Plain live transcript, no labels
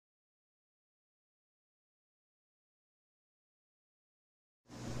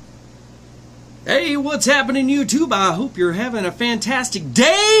Hey, what's happening, YouTube? I hope you're having a fantastic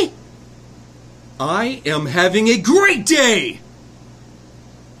day. I am having a great day.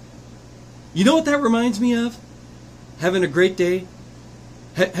 You know what that reminds me of? Having a great day.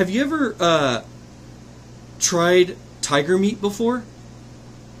 Have you ever tried tiger meat before?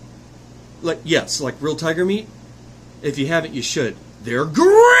 Yes, like real tiger meat? If you haven't, you should. They're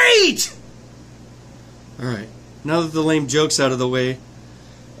great! Alright, now that the lame joke's out of the way.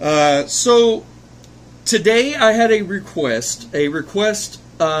 So, today I had a request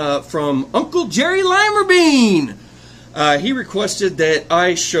from Uncle Jerry Limerbean. He requested that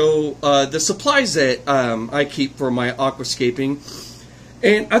I show the supplies that I keep for my aquascaping.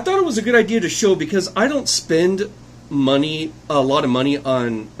 And I thought it was a good idea to show because I don't spend a lot of money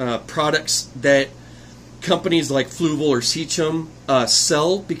on products that companies like Fluval or Seachem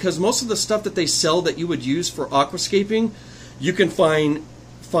sell, because most of the stuff that they sell that you would use for aquascaping, you can find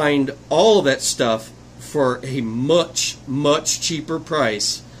all of that stuff for a much cheaper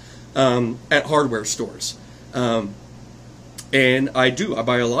price at hardware stores. And I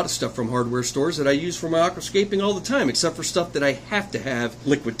buy a lot of stuff from hardware stores that I use for my aquascaping all the time, except for stuff that I have to have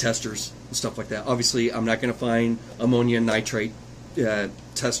liquid testers and stuff like that. Obviously, I'm not going to find ammonia and nitrate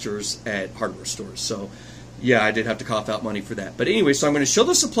testers at hardware stores. So, yeah, I did have to cough out money for that. But anyway, so I'm going to show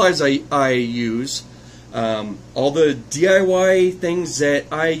the supplies I use, all the DIY things that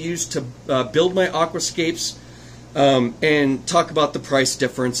I use to build my aquascapes, and talk about the price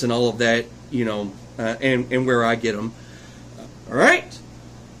difference and all of that, you know, and where I get them. Alright,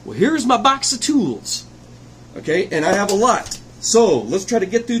 well, here's my box of tools. Okay, and I have a lot. So, let's try to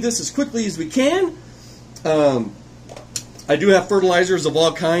get through this as quickly as we can. I do have fertilizers of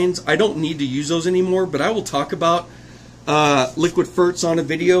all kinds. I don't need to use those anymore, but I will talk about liquid ferts on a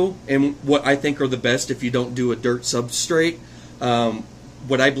video and what I think are the best if you don't do a dirt substrate.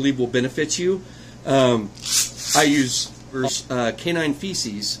 What I believe will benefit you. I use canine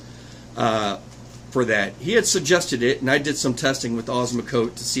feces for that. He had suggested it, and I did some testing with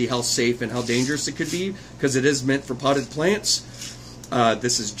Osmocote to see how safe and how dangerous it could be, because it is meant for potted plants.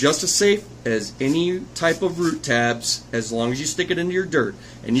 This is just as safe as any type of root tabs, as long as you stick it into your dirt.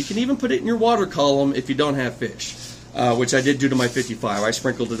 And you can even put it in your water column if you don't have fish, which I did do to my 55. I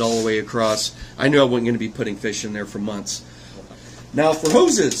sprinkled it all the way across. I knew I wasn't going to be putting fish in there for months. Now for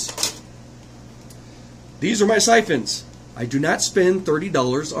hoses, these are my siphons. I do not spend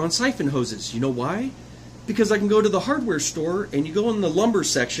 $30 on siphon hoses. You know why? Because I can go to the hardware store, and you go in the lumber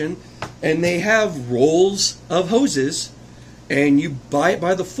section, and they have rolls of hoses, and you buy it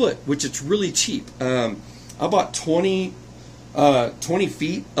by the foot, which it's really cheap. I bought 20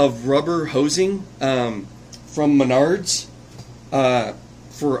 feet of rubber hosing from Menards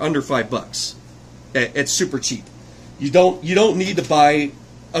for under $5. It's super cheap. You don't need to buy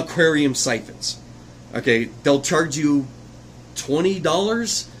aquarium siphons. Okay, they'll charge you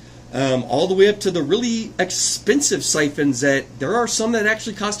 $20 all the way up to the really expensive siphons that there are some that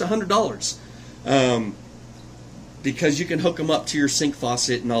actually cost $100. Because you can hook them up to your sink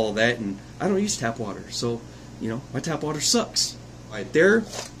faucet and all of that, and I don't use tap water, so, you know, my tap water sucks. Right there.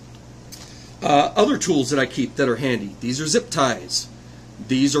 Other tools that I keep that are handy. These are zip ties.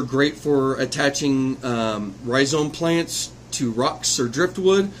 These are great for attaching rhizome plants to rocks or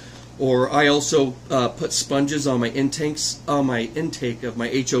driftwood, or I also put sponges on my intake of my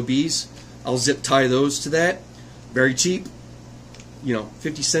HOBs. I'll zip tie those to that. Very cheap. You know,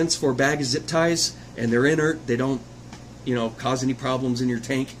 50 cents for a bag of zip ties, and they're inert. They don't, you know, cause any problems in your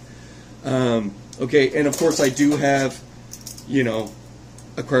tank. Okay, and of course I do have, you know,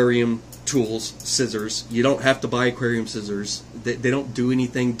 aquarium tools, scissors. You don't have to buy aquarium scissors. They don't do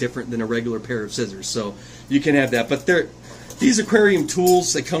anything different than a regular pair of scissors, so you can have that. But these aquarium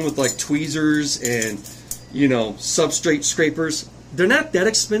tools, they come with like tweezers and, you know, substrate scrapers. They're not that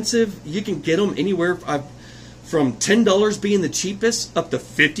expensive. You can get them anywhere from $10 being the cheapest up to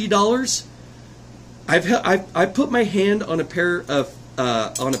 $50. I put my hand on a pair of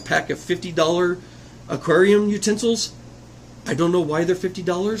on a pack of $50 aquarium utensils. I don't know why they're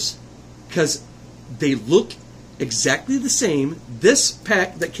 $50, because they look exactly the same. This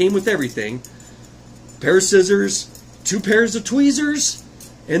pack that came with everything, pair of scissors, 2 pairs of tweezers,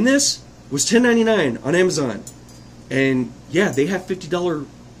 and this was $10.99 on Amazon. And yeah, they have $50.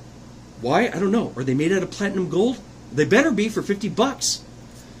 Why? I don't know. Are they made out of platinum gold? They better be for $50.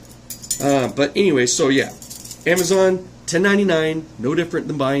 But anyway, so yeah, Amazon, $10.99, no different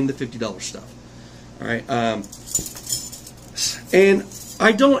than buying the $50 stuff. All right, and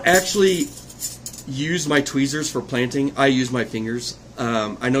I don't actually use my tweezers for planting. I use my fingers.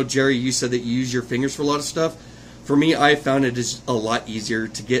 I know, Jerry, you said that you use your fingers for a lot of stuff. For me, I found it is a lot easier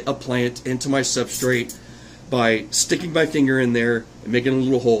to get a plant into my substrate by sticking my finger in there and making a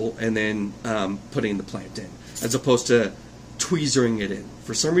little hole and then putting the plant in, as opposed to tweezering it in.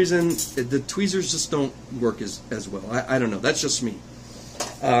 For some reason, the tweezers just don't work as well. I don't know. That's just me.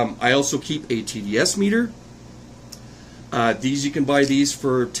 I also keep a TDS meter. These, you can buy these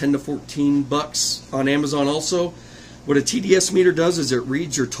for 10 to 14 bucks on Amazon also. What a TDS meter does is it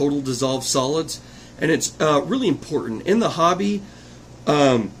reads your total dissolved solids, and it's really important. In the hobby,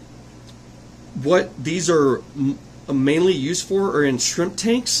 what these are mainly used for are in shrimp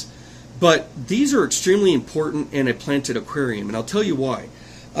tanks, but these are extremely important in a planted aquarium, and I'll tell you why.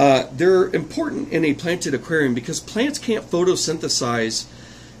 They're important in a planted aquarium because plants can't photosynthesize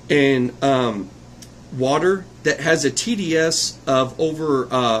in water that has a TDS of over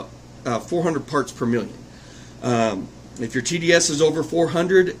 400 parts per million. If your TDS is over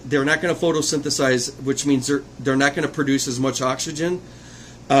 400, they're not going to photosynthesize, which means they're not going to produce as much oxygen.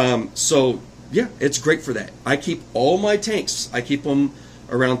 So yeah, it's great for that. I keep all my tanks, I keep them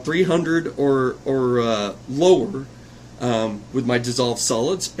around 300 or lower with my dissolved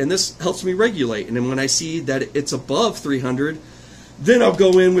solids, and this helps me regulate. And then when I see that it's above 300, then I'll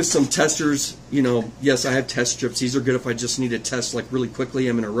go in with some testers. You know, yes, I have test strips. These are good if I just need to test like really quickly,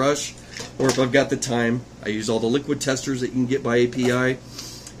 I'm in a rush, or if I've got the time. I use all the liquid testers that you can get by API,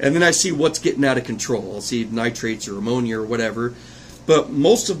 and then I see what's getting out of control. I'll see nitrates or ammonia or whatever. But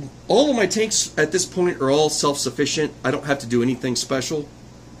all of my tanks at this point are all self-sufficient. I don't have to do anything special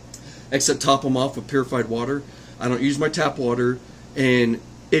except top them off with purified water. I don't use my tap water, and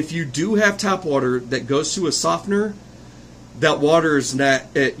if you do have tap water that goes through a softener, that water is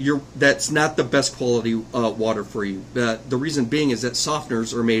not that's not the best quality water for you. The reason being is that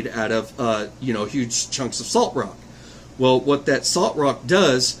softeners are made out of huge chunks of salt rock. Well, what that salt rock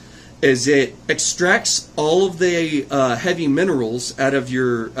does is it extracts all of the heavy minerals out of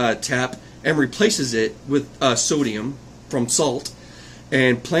your tap and replaces it with sodium from salt.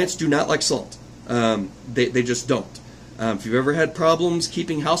 And plants do not like salt. They just don't. If you've ever had problems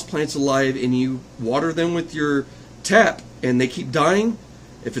keeping houseplants alive and you water them with your tap and they keep dying,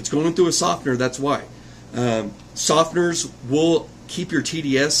 if it's going through a softener, that's why. Softeners will keep your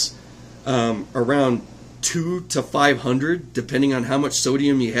TDS around 200 to 500, depending on how much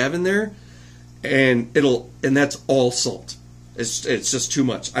sodium you have in there, and that's all salt. It's just too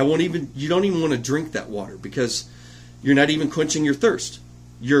much. You don't even want to drink that water because you're not even quenching your thirst.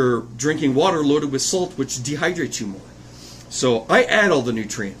 You're drinking water loaded with salt, which dehydrates you more. So I add all the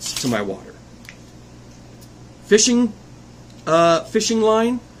nutrients to my water. Fishing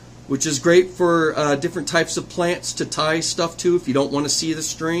line, which is great for different types of plants to tie stuff to if you don't want to see the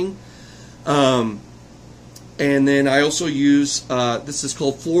string. And then I also use, this is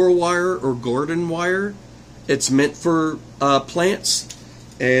called floral wire or garden wire. It's meant for plants,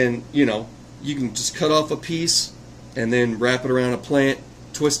 and you can just cut off a piece and then wrap it around a plant,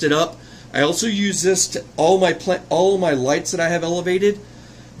 twist it up. I also use this to all of my lights that I have elevated.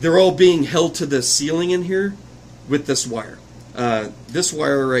 They're all being held to the ceiling in here with this wire. This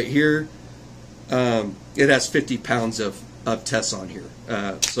wire right here, it has 50 pounds of tests on here.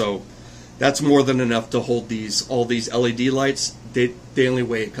 So that's more than enough to hold all these LED lights. They only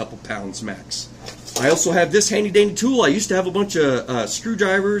weigh a couple pounds max. I also have this handy dandy tool. I used to have a bunch of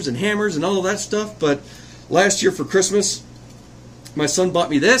screwdrivers and hammers and all of that stuff, but last year for Christmas, my son bought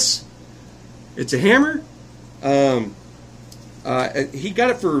me this. It's a hammer. He got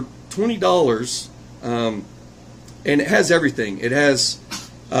it for $20, and it has everything. It has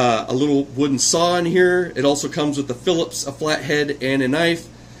a little wooden saw in here. It also comes with a Phillips, a flathead, and a knife.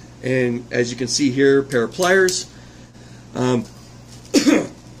 And as you can see here, a pair of pliers.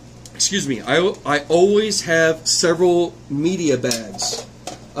 Excuse me. I always have several media bags,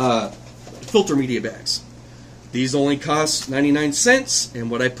 filter media bags. These only cost 99 cents, and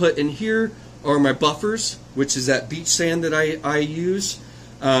what I put in here are my buffers, which is that beach sand that I use.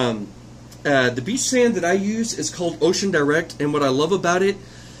 The beach sand that I use is called Ocean Direct, and what I love about it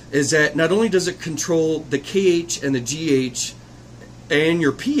is that not only does it control the KH and the GH and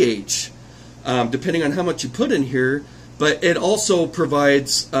your pH, depending on how much you put in here, but it also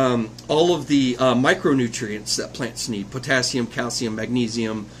provides all of the micronutrients that plants need: potassium, calcium,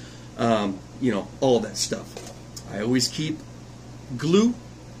 magnesium, all of that stuff. I always keep glue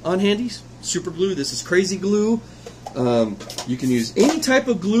on handy, super glue. This is crazy glue. You can use any type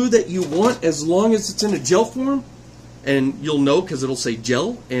of glue that you want as long as it's in a gel form, and you'll know because it'll say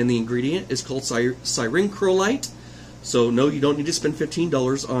gel, and the ingredient is called cyrenacrylate. So no, you don't need to spend $15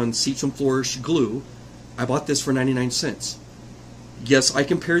 on Seachem Flourish glue. I bought this for 99 cents. Yes, I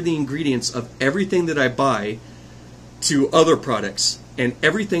compare the ingredients of everything that I buy, to other products, and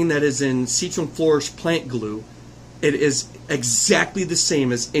everything that is in Seachem Flourish plant glue, it is exactly the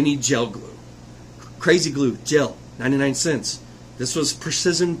same as any gel glue. Crazy Glue gel, 99 cents. This was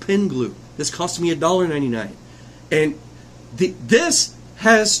Precision Pen Glue. This cost me $1.99. And this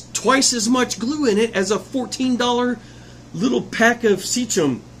has twice as much glue in it as a $14 little pack of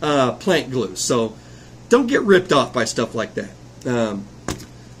Seachem plant glue. So don't get ripped off by stuff like that.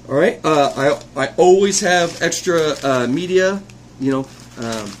 All right, I always have extra media. You know,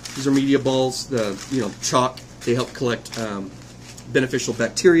 these are media balls. The chalk. They help collect beneficial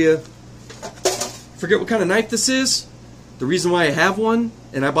bacteria. Forget what kind of knife this is. The reason why I have one,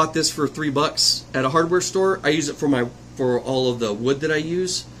 and I bought this for $3 at a hardware store. I use it for all of the wood that I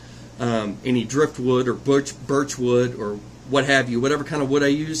use, any driftwood or birch wood or what have you, whatever kind of wood I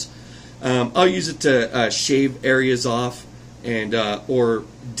use. I'll use it to shave areas off and or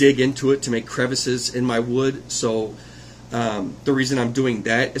dig into it to make crevices in my wood. So the reason I'm doing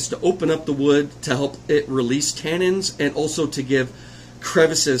that is to open up the wood to help it release tannins and also to give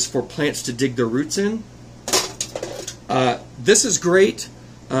crevices for plants to dig their roots in. This is great.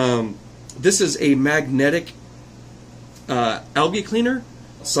 This is a magnetic algae cleaner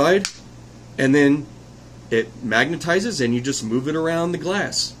side, and then it magnetizes and you just move it around the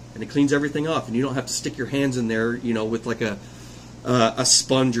glass and it cleans everything off, and you don't have to stick your hands in there, with like a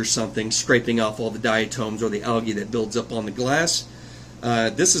sponge or something, scraping off all the diatoms or the algae that builds up on the glass.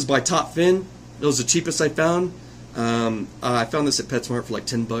 This is by Top Fin. It was the cheapest I found. I found this at PetSmart for like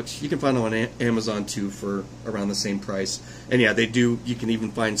 $10. You can find them on Amazon too for around the same price. And yeah, they do. You can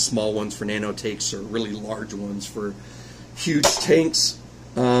even find small ones for nano tanks or really large ones for huge tanks.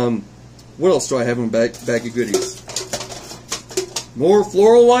 What else do I have in my bag of goodies? More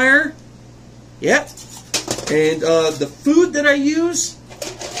floral wire. Yep. And the food that I use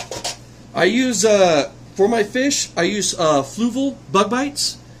for my fish, I use Fluval bug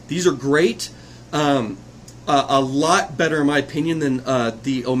bites. These are great. A lot better in my opinion than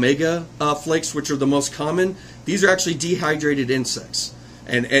the omega flakes, which are the most common. These are actually dehydrated insects,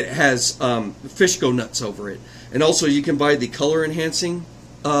 and it has fish go nuts over it. And also you can buy the color enhancing,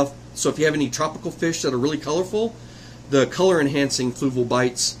 so if you have any tropical fish that are really colorful, the color enhancing Fluval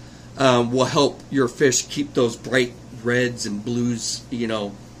bites will help your fish keep those bright reds and blues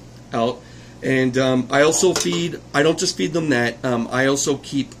out. And I also I don't just feed them that, I also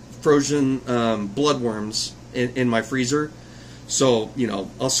keep frozen bloodworms in my freezer. So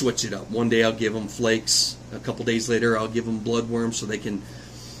I'll switch it up. One day I'll give them flakes, a couple days later I'll give them bloodworms so they can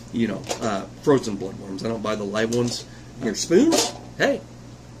frozen bloodworms. I don't buy the live ones. Here, spoons. Hey,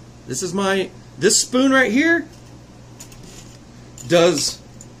 this spoon right here does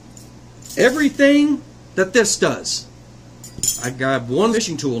everything that this does. I got one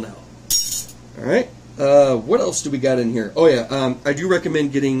fishing tool now. Alright, what else do we got in here? Oh yeah, I do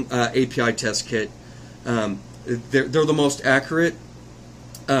recommend getting API test kit. They're the most accurate,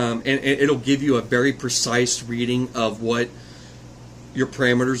 and it'll give you a very precise reading of what your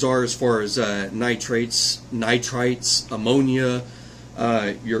parameters are as far as nitrates, nitrites, ammonia,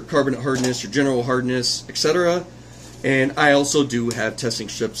 your carbonate hardness, your general hardness, etc. And I also do have testing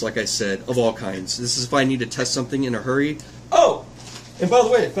strips, like I said, of all kinds. This is if I need to test something in a hurry. Oh, and by the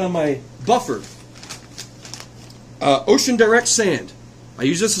way, I found my buffer. Ocean Direct Sand. I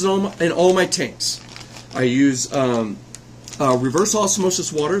use this in all my tanks. I use reverse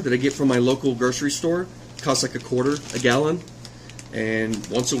osmosis water that I get from my local grocery store. It costs like $0.25 a gallon. And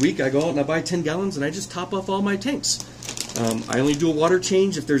once a week I go out and I buy 10 gallons and I just top off all my tanks. I only do a water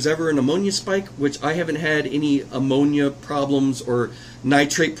change if there's ever an ammonia spike, which I haven't had any ammonia problems or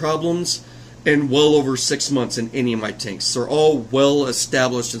nitrate problems in well over 6 months in any of my tanks. They're all well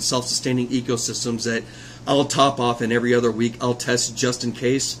established and self-sustaining ecosystems that I'll top off, and every other week I'll test just in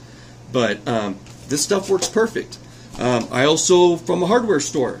case. But this stuff works perfect. I also, from a hardware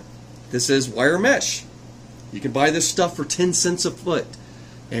store, this is wire mesh. You can buy this stuff for 10 cents a foot.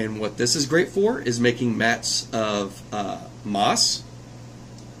 And what this is great for is making mats of moss.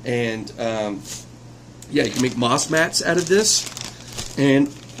 And yeah, you can make moss mats out of this.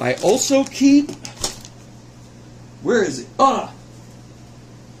 And I also keep, where is it? From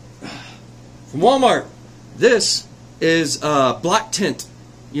Walmart. This is black tint,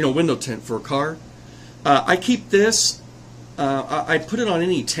 window tint for a car. I keep this, I put it on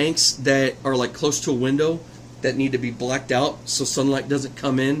any tanks that are like close to a window that need to be blacked out so sunlight doesn't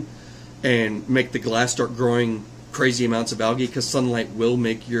come in and make the glass start growing crazy amounts of algae, because sunlight will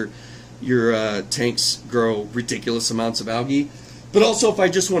make your tanks grow ridiculous amounts of algae. But also if I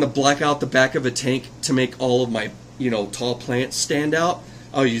just want to black out the back of a tank to make all of my tall plants stand out,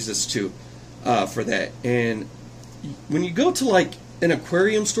 I'll use this too for that. And when you go to like an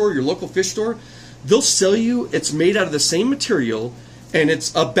aquarium store, your local fish store, they'll sell you, it's made out of the same material, and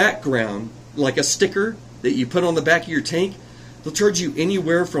it's a background, like a sticker that you put on the back of your tank. They'll charge you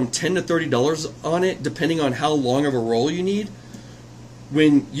anywhere from $10 to $30 on it, depending on how long of a roll you need.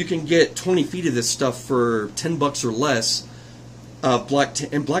 When you can get 20 feet of this stuff for $10 or less, black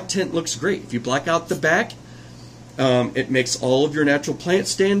tint looks great. If you black out the back, it makes all of your natural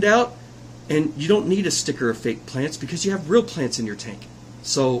plants stand out, and you don't need a sticker of fake plants because you have real plants in your tank.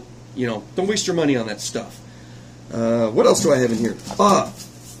 So, you know, don't waste your money on that stuff. What else do I have in here?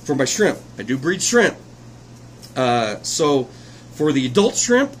 For my shrimp. I do breed shrimp. So, for the adult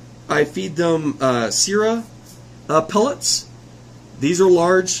shrimp, I feed them Sierra pellets. These are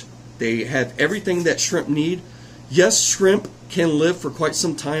large. They have everything that shrimp need. Yes, shrimp can live for quite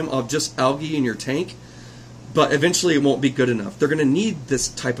some time off just algae in your tank, but eventually it won't be good enough. They're going to need this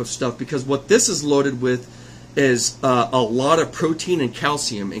type of stuff because what this is loaded with is a lot of protein and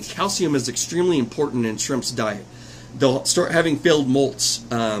calcium is extremely important in shrimp's diet. They'll start having failed molts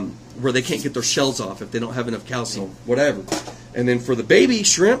where they can't get their shells off if they don't have enough calcium, whatever. And then for the baby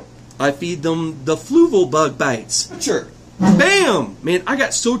shrimp, I feed them the Fluval bug bites. Sure. Bam! Man, I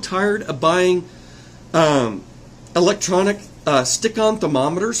got so tired of buying electronic stick-on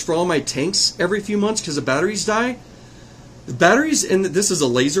thermometers for all my tanks every few months because the batteries die. The batteries, and this is a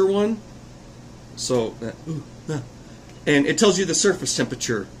laser one, so and it tells you the surface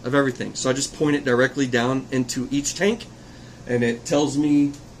temperature of everything. So I just point it directly down into each tank, and it tells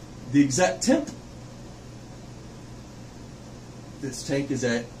me the exact temp. This tank is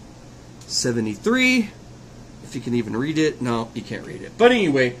at 73. If you can even read it. No, you can't read it. But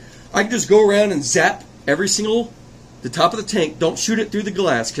anyway, I can just go around and zap every single, the top of the tank. Don't shoot it through the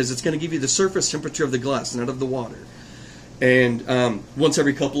glass because it's going to give you the surface temperature of the glass, not of the water. And once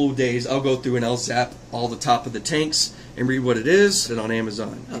every couple of days, I'll go through and I'll zap all the top of the tanks and read what it is. And on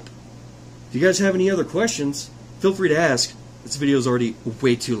Amazon. If you guys have any other questions, feel free to ask. This video is already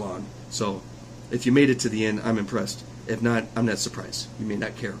way too long. So if you made it to the end, I'm impressed. If not, I'm not surprised. You may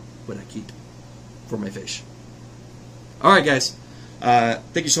not care what I keep for my fish. Alright guys,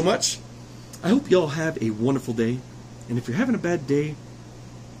 thank you so much. I hope y'all have a wonderful day. And if you're having a bad day,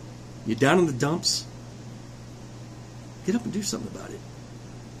 you're down in the dumps, get up and do something about it.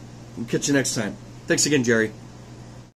 We'll catch you next time. Thanks again, Jerry.